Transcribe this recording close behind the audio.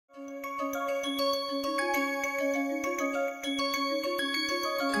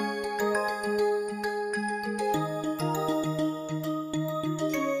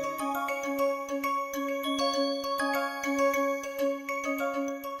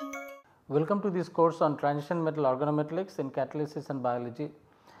Welcome to this course on transition metal organometallics in catalysis and biology.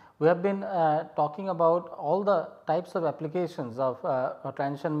 We have been talking about all the types of applications of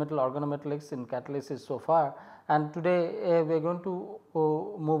transition metal organometallics in catalysis so far, and today we are going to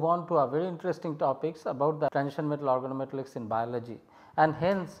move on to a very interesting topics about the transition metal organometallics in biology, and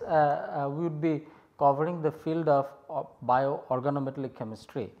hence we would be covering the field of bioorganometallic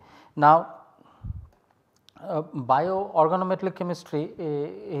chemistry. Now, bioorganometallic chemistry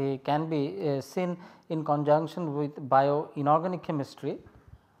can be seen in conjunction with bioinorganic chemistry.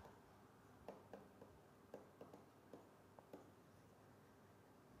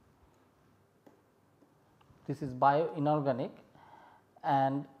 This is bioinorganic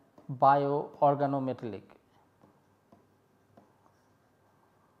and bioorganometallic.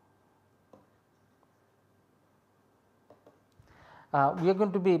 We are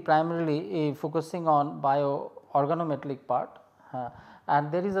going to be primarily focusing on bioorganometallic part,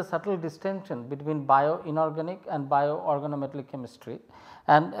 and there is a subtle distinction between bioinorganic and bioorganometallic chemistry,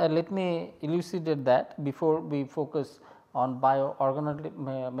 and let me elucidate that before we focus on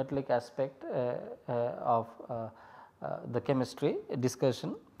bioorganometallic aspect of the chemistry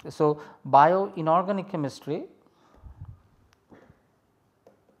discussion. So, bioinorganic chemistry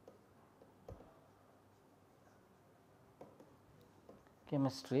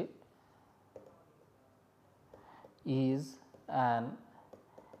is an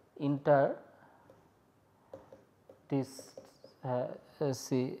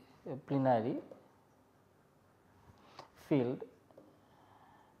interdisciplinary field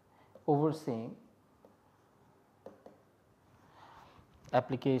overseeing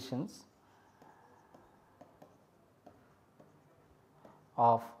applications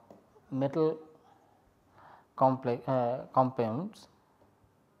of metal compounds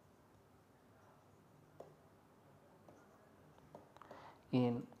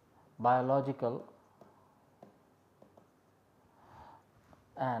in biological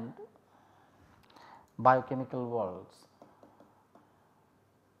and biochemical worlds.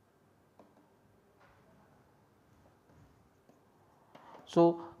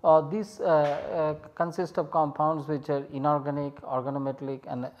 So, these consist of compounds which are inorganic, organometallic,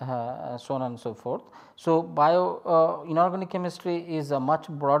 and so on and so forth. So, bioinorganic chemistry is a much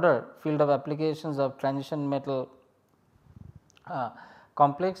broader field of applications of transition metal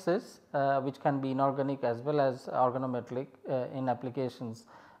complexes which can be inorganic as well as organometallic in applications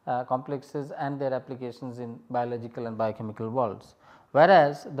complexes and their applications in biological and biochemical worlds.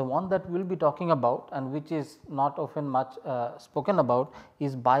 Whereas, the one that we will be talking about and which is not often much spoken about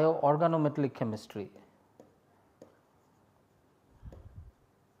is bioorganometallic chemistry.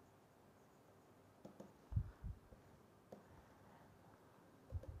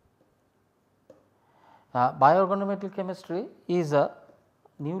 Bioorganometallic chemistry is a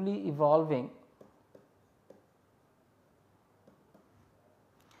newly evolving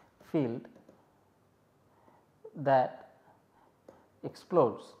field that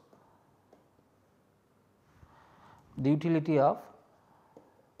explores the utility of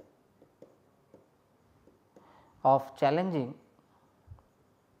challenging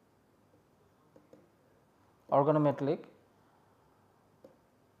organometallic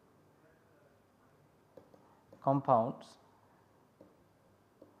compounds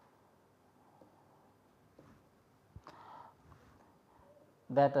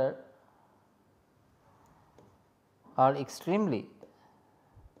that are extremely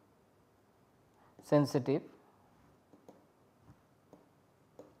sensitive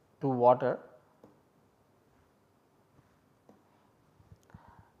to water.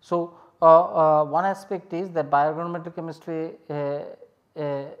 So, one aspect is that bioorganometallic chemistry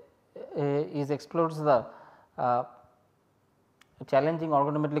explores the challenging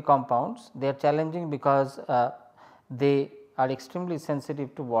organometallic compounds. They are challenging because they are extremely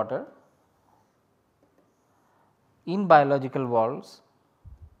sensitive to water in biological worlds.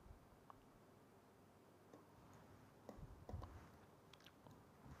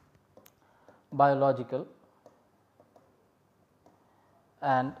 Biological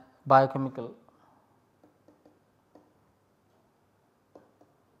and biochemical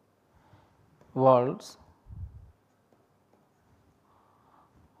worlds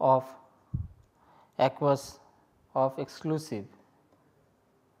of exclusive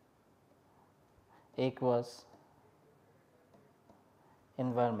aqueous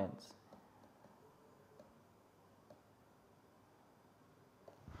environments.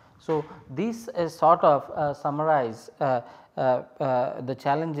 So, this is sort of summarize the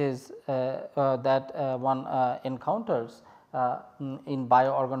challenges that one encounters in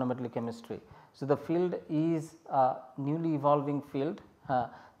bioorganometallic chemistry. So, the field is a newly evolving field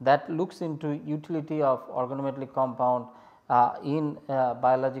that looks into utility of organometallic compound in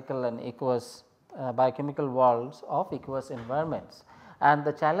biological and aqueous biochemical worlds of aqueous environments. And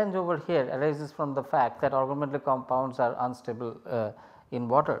the challenge over here arises from the fact that organometallic compounds are unstable in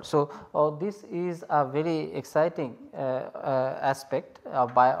water. So, this is a very exciting aspect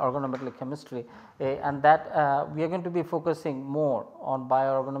of bioorganometallic chemistry, and that we are going to be focusing more on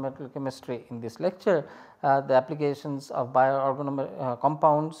bioorganometallic chemistry in this lecture. The applications of bioorganometallic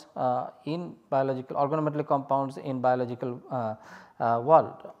compounds in biological organometallic compounds in biological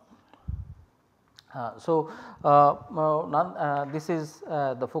world. This is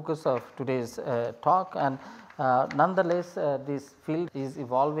the focus of today's talk, and nonetheless this field is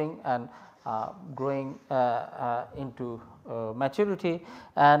evolving and growing into maturity,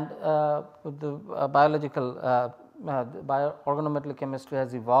 and the biological bioorganometallic chemistry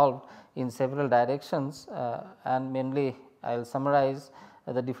has evolved in several directions, and mainly I will summarize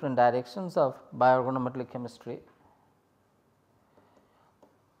the different directions of bioorganometallic chemistry.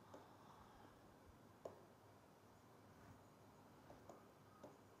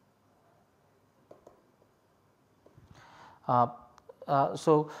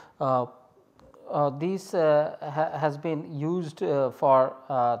 This has been used for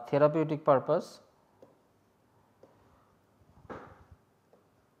therapeutic purpose.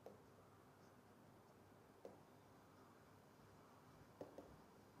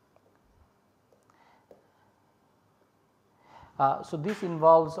 So, this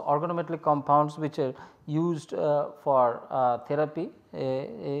involves organometallic compounds which are used for therapy.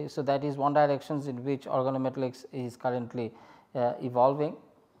 So, that is one directions in which organometallics is currently evolving.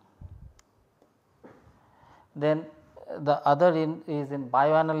 Then the other is in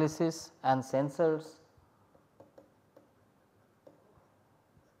bioanalysis and sensors.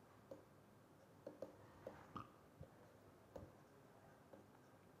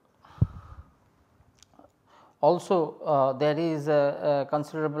 Also there is a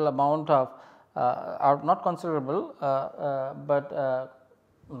considerable amount of or not considerable, but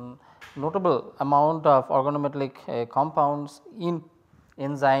notable amount of organometallic compounds in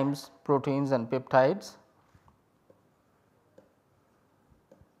enzymes, proteins and peptides.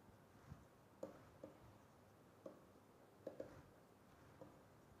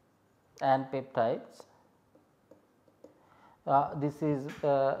 And peptides. This is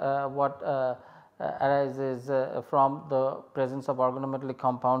what arises from the presence of organometallic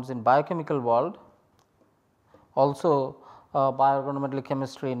compounds in biochemical world. Also bioorganometallic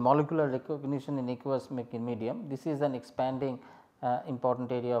chemistry in molecular recognition in aqueous medium. This is an expanding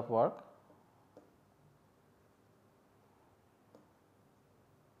important area of work.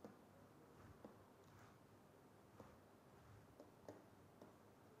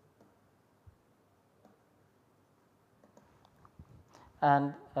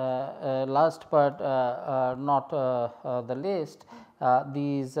 And last but not the least,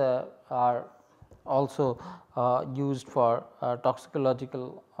 these are also used for toxicology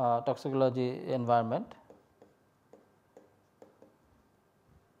environment.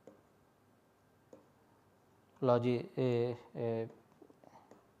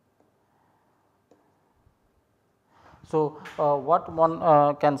 So, what one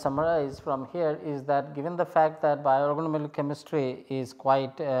can summarize from here is that given the fact that bioorganometallic chemistry is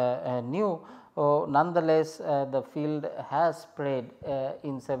quite new, nonetheless the field has spread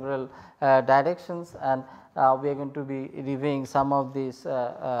in several directions, and we are going to be reviewing some of these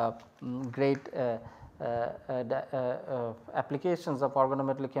great applications of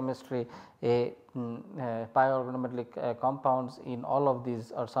organometallic chemistry, bioorganometallic compounds in all of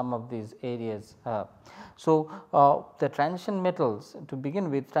these or some of these areas. So, the transition metals, to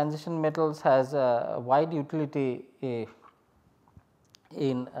begin with, transition metals has a wide utility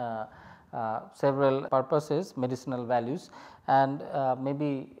in several purposes, medicinal values, and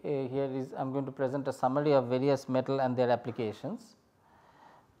maybe here is I am going to present a summary of various metal and their applications.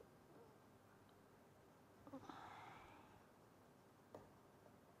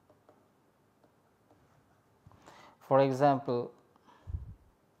 For example,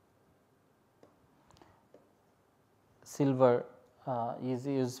 silver is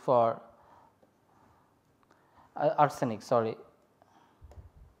used for arsenic, sorry.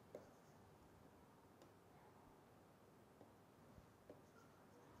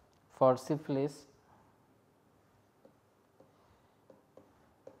 For syphilis,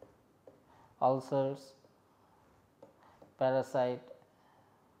 ulcers, parasite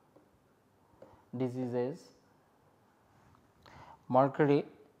diseases. Mercury,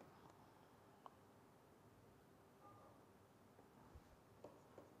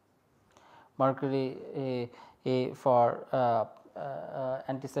 for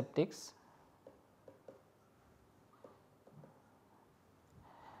antiseptics,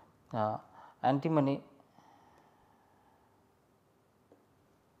 antimony,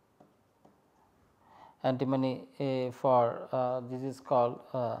 for this is called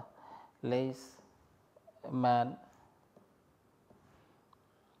lace man,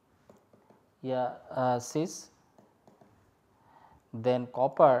 cis, then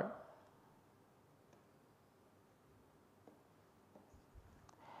copper,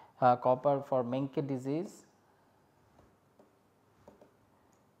 copper for Menke disease,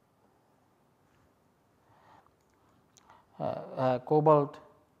 cobalt,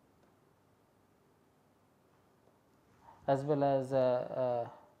 as well as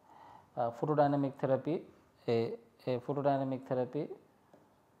photodynamic therapy, a photodynamic therapy,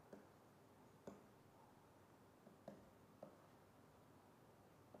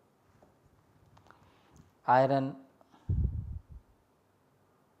 iron,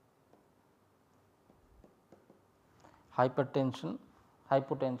 hypotension,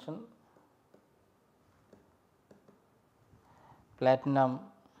 platinum,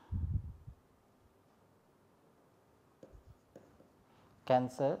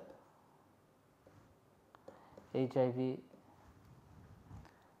 cancer, HIV,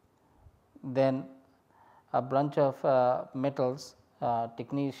 then a bunch of metals,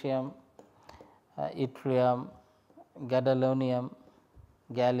 technetium, yttrium, gadolinium,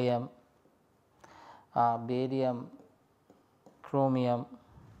 gallium, barium, chromium,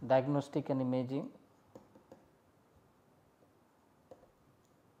 diagnostic and imaging,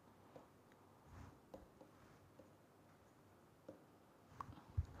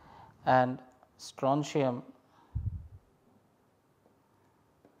 and strontium,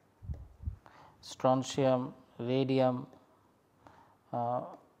 radium,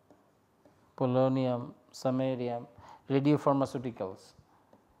 polonium, samarium, radiopharmaceuticals.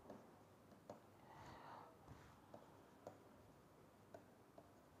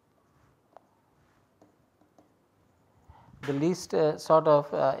 The list sort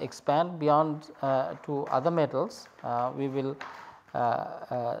of expand beyond to other metals. We will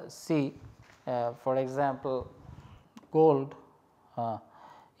see, for example, gold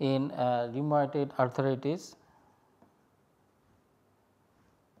in rheumatoid arthritis,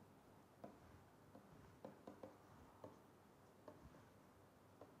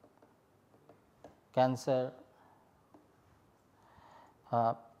 cancer,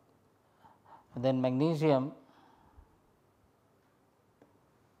 then magnesium,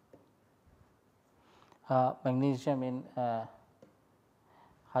 in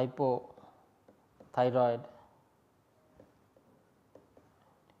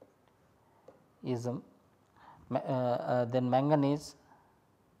hypothyroidism, then manganese,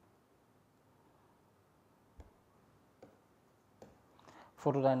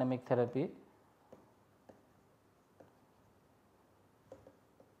 photodynamic therapy,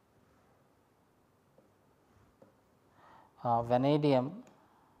 vanadium,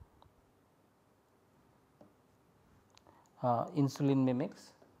 insulin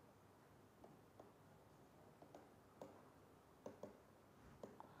mimics,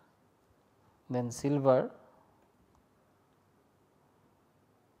 then silver,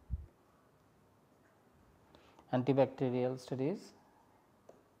 antibacterial studies,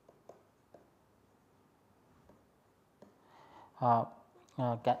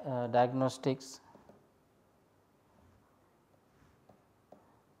 diagnostics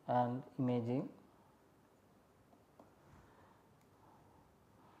and imaging,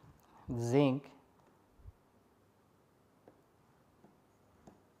 zinc,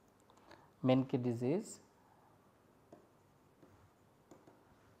 Menke disease,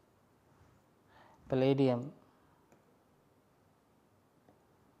 palladium,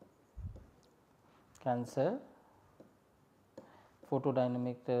 cancer,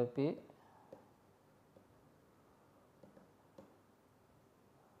 photodynamic therapy,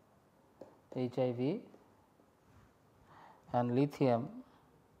 HIV, and lithium,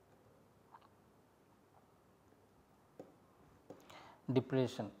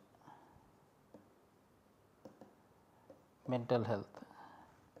 depression, mental health.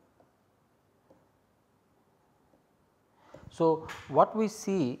 So, what we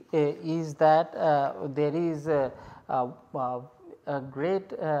see is that there is a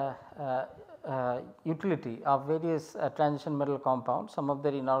great utility of various transition metal compounds, some of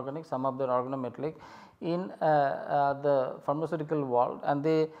them inorganic, some of them organometallic in the pharmaceutical world, and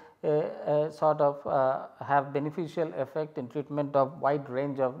they sort of have beneficial effect in treatment of wide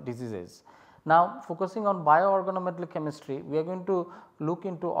range of diseases. Now, focusing on bioorganometallic chemistry, we are going to look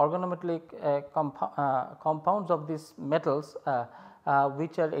into organometallic compounds of these metals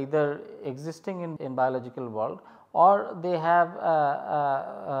which are either existing in biological world or they have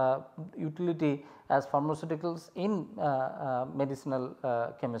utility as pharmaceuticals in medicinal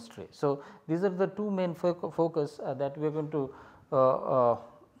chemistry. So, these are the two main focus that we are going to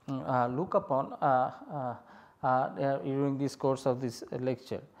look upon during this course of this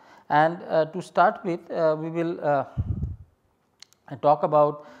lecture. And to start with, we will talk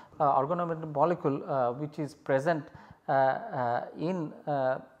about organometallic molecule which is present in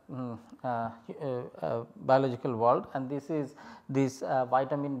biological world, and this is this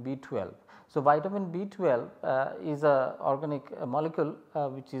vitamin B12. So, vitamin B12 is a organic molecule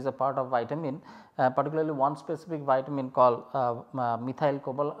which is a part of vitamin, particularly one specific vitamin called methyl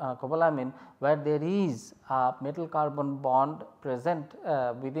cobalamin, where there is a metal carbon bond present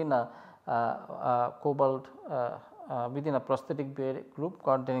within a cobalt within a prosthetic pair group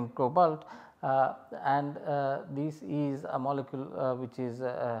containing cobalt, and this is a molecule which is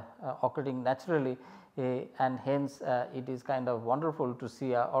occurring naturally, and hence it is kind of wonderful to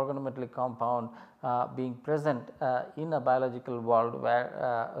see a organometallic compound being present in a biological world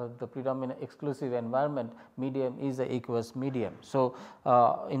where the predominant exclusive environment medium is a aqueous medium. So,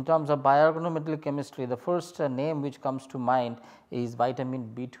 in terms of bioorganometallic chemistry, the first name which comes to mind is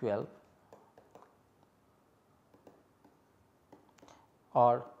vitamin B12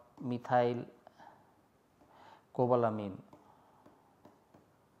 or methyl cobalamin.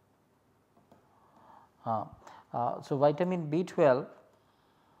 So, vitamin B12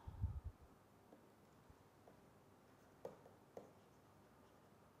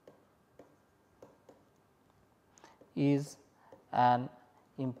 is an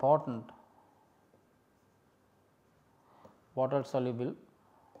important water soluble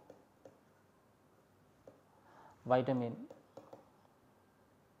vitamin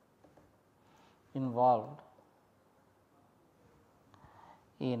involved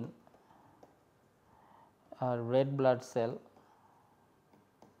in red blood cell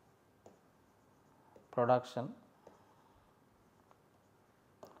production,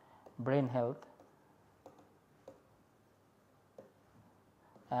 brain health,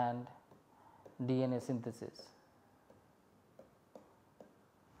 and DNA synthesis.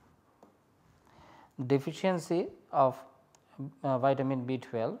 Deficiency of vitamin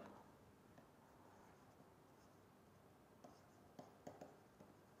B12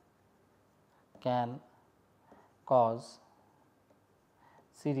 can cause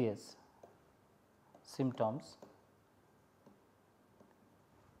serious symptoms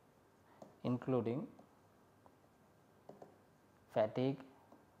including fatigue,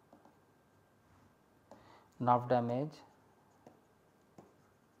 nerve damage,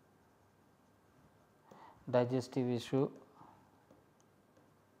 digestive issue,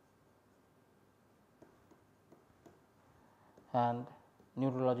 and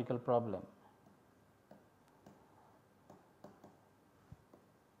neurological problem.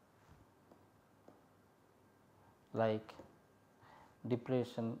 Like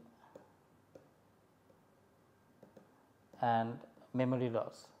depression and memory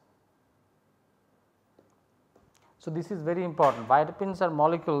loss. So, this is very important. Vitamins are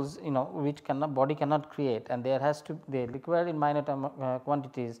molecules which body cannot create, and there has to they require in minor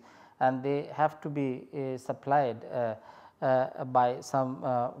quantities, and they have to be supplied by some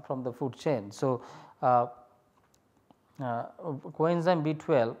from the food chain. So, coenzyme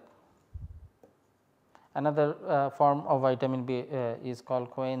B12, another form of vitamin B is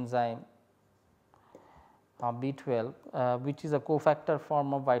called coenzyme B12, which is a cofactor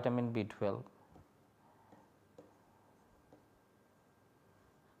form of vitamin B12.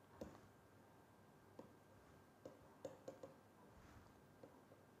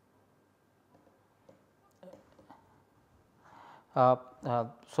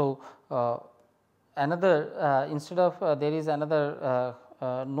 Another instead of there is another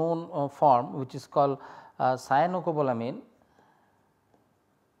known form which is called cyanocobalamin,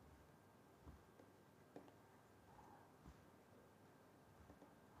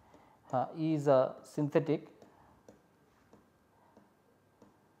 is a synthetic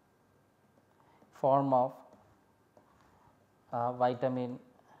form of vitamin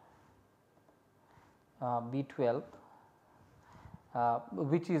B12,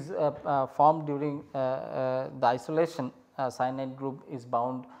 which is formed during the isolation. Cyanide group is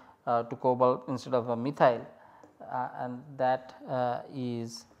bound to cobalt instead of a methyl, and that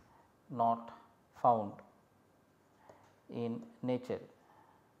is not found in nature.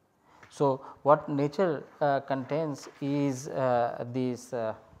 So, what nature contains is this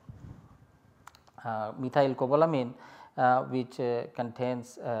methyl cobalamin, which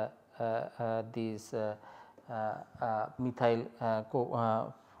contains these methyl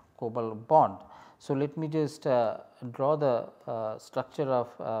cobalt bond. So, let me just draw the structure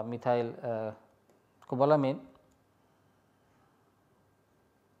of methyl cobalamin.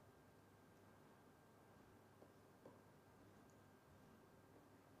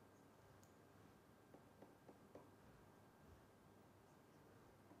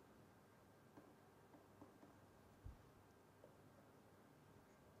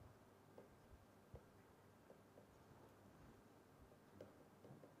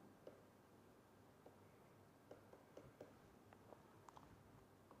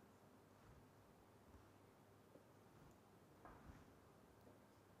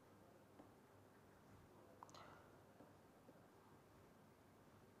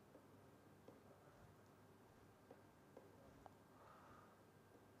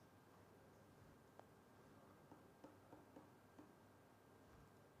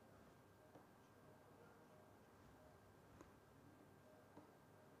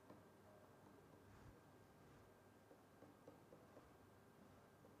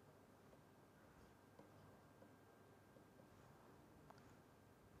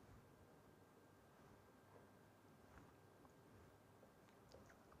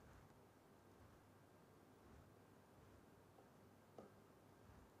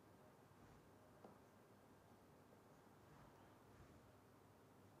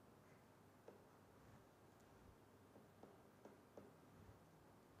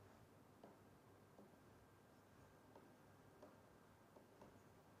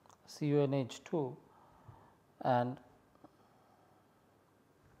 CuNH2 and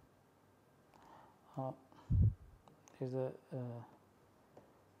is a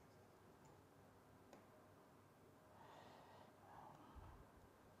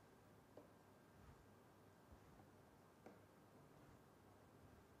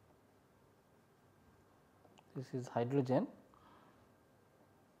this is hydrogen.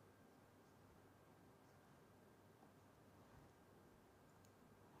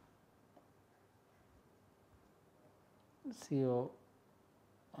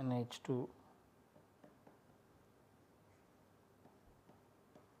 CuNH2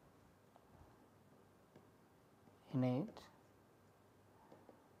 NH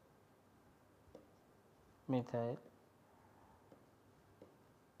methyl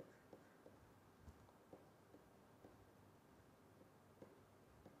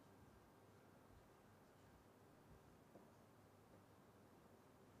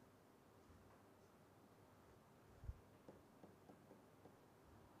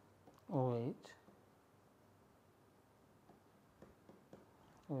OH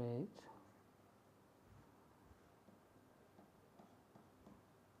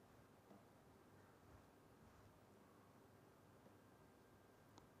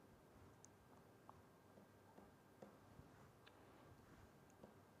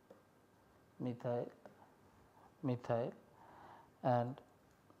methyl and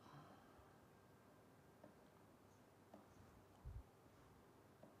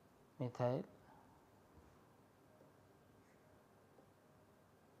methyl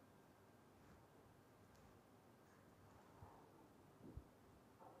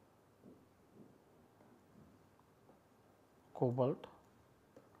cobalt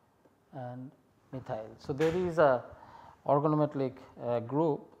and methyl. So, there is a organometallic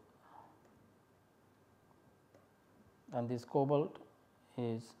group, and this cobalt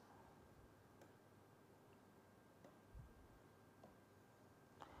is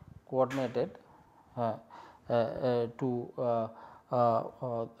coordinated to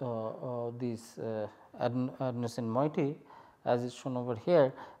this adenosine moiety as is shown over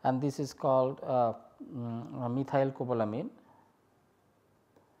here, and this is called methyl cobalamin.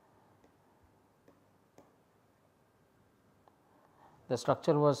 The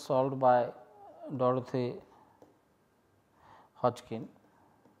structure was solved by Dorothy Hodgkin.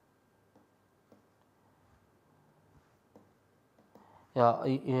 In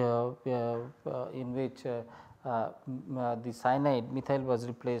which the cyanide methyl was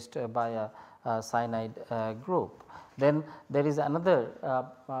replaced by a cyanide group. Then there is another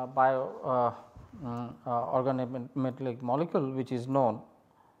bioorganometallic molecule which is known,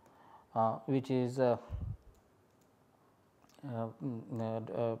 which is to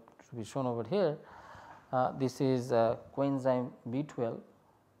be shown over here. This is coenzyme B12,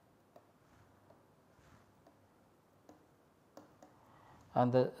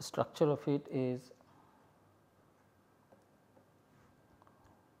 and the structure of it is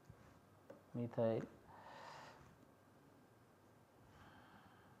methyl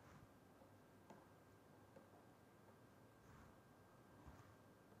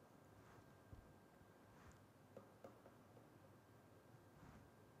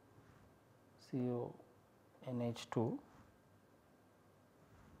CONH2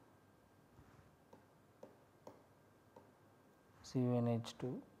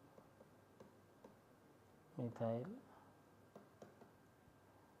 CONH2 methyl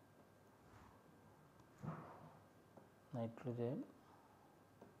nitrogen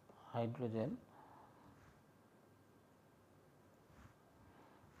hydrogen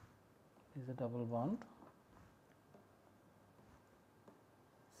is a double bond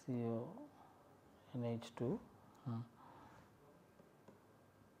CONH2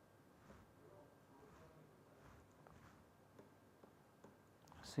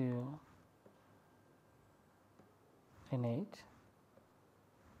 CONH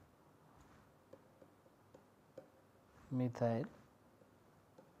methyl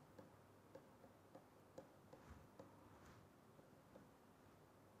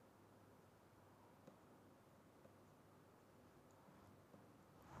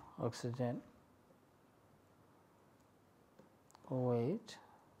oxygen OH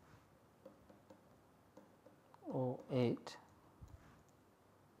OH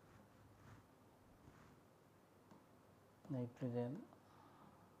nitrogen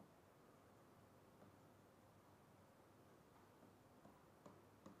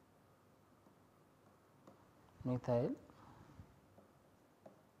methyl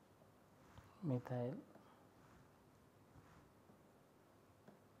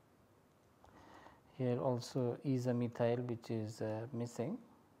here also is a methyl which is missing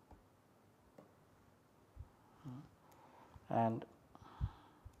and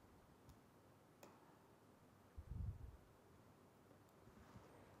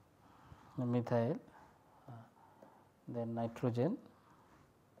methyl then nitrogen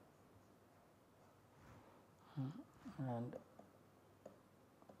and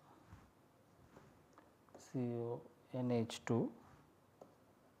CONH2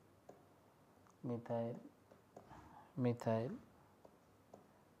 methyl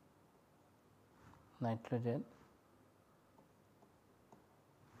nitrogen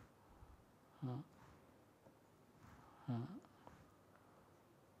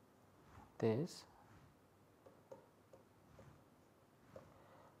this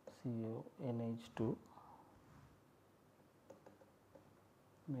CONH2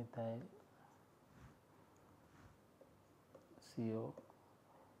 methyl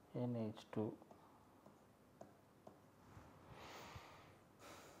CONH2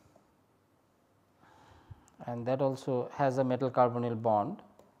 and that also has a metal carbonyl bond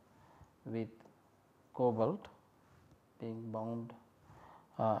with cobalt being bound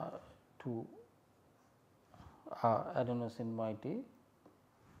to adenosine moiety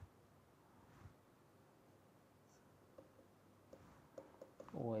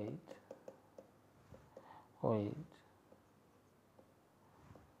OH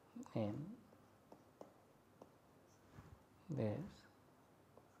in this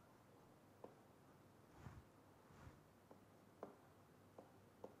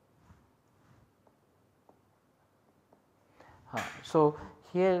so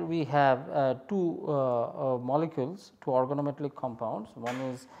here we have two molecules, two organometallic compounds. One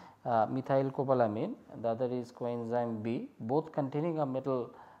is methylcobalamin and the other is coenzyme B, both containing a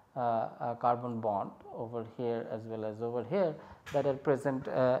metal carbon bond over here as well as over here that are present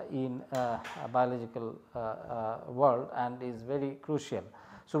in a biological world and is very crucial.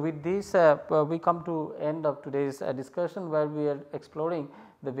 So, with this we come to end of today's discussion where we are exploring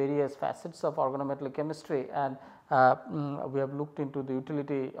the various facets of organometallic chemistry and we have looked into the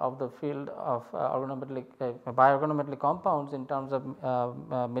utility of the field of bioorganometallic compounds in terms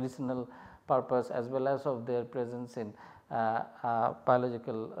of medicinal purpose as well as of their presence in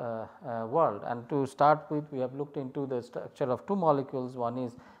biological world. And to start with, we have looked into the structure of two molecules, one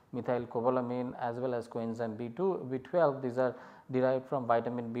is methylcobalamin as well as coenzyme B12. These are derived from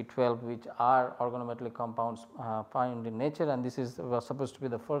vitamin B12 which are organometallic compounds found in nature, and this was supposed to be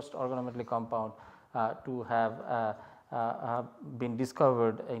the first organometallic compound to have been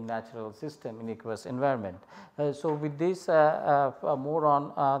discovered in natural system in aqueous environment. So, with this more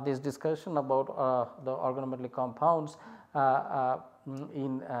on this discussion about the organometallic compounds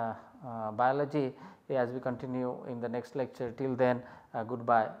in biology as we continue in the next lecture. Till then,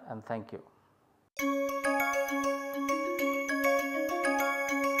 goodbye and thank you.